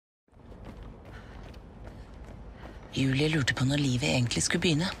Julie lurte på når livet egentlig skulle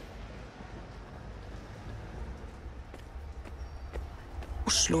begynne.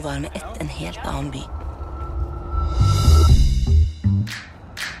 Oslo var med ett en helt annen by.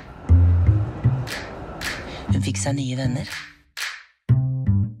 Hun fikk seg nye venner.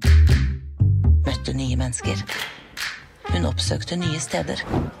 Møtte nye mennesker. Hun oppsøkte nye steder.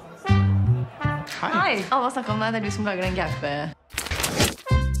 Hei! Alle har snakket om deg. Det er du som lager den gaupe...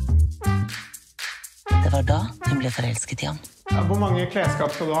 Det var da hun ble forelsket i ham. Ja, hvor mange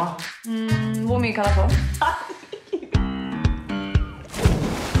klesskap skal du ha? Hvor mye kan jeg få?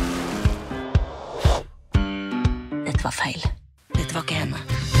 Dette var feil. Dette var ikke henne.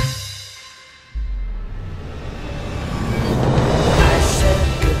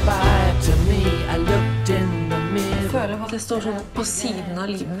 Jeg føler at jeg står sånn på siden av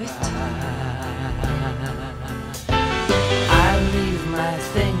livet mitt.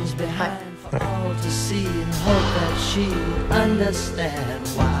 Det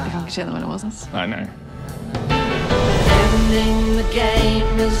kan ikke skje noe mellom oss. Nei.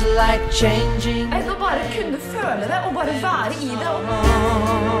 Jeg må bare kunne føle det, og bare være i det.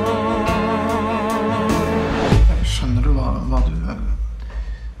 Skjønner du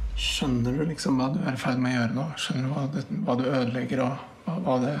Skjønner du liksom hva du er i ferd med å gjøre nå? Skjønner du hva du ødelegger og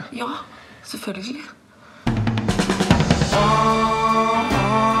hva det... Ja, selvfølgelig.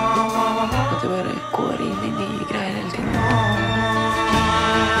 At du bare går inn i nye greier hele tiden.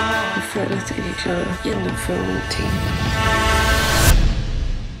 Jeg føler at jeg ikke klarer å gjennomføre noen ting.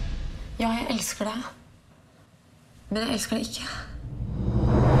 Ja, jeg elsker deg. Men jeg elsker deg ikke.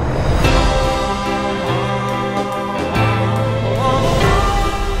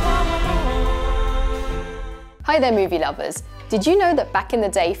 Hi there, movie lovers. Did you know that back in the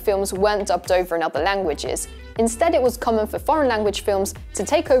day, films weren't dubbed over in other languages? Instead, it was common for foreign language films to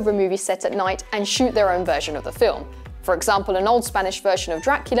take over a movie set at night and shoot their own version of the film. For example, an old Spanish version of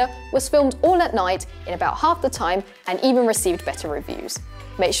Dracula was filmed all at night in about half the time and even received better reviews.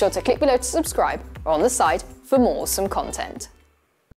 Make sure to click below to subscribe or on the side for more awesome content.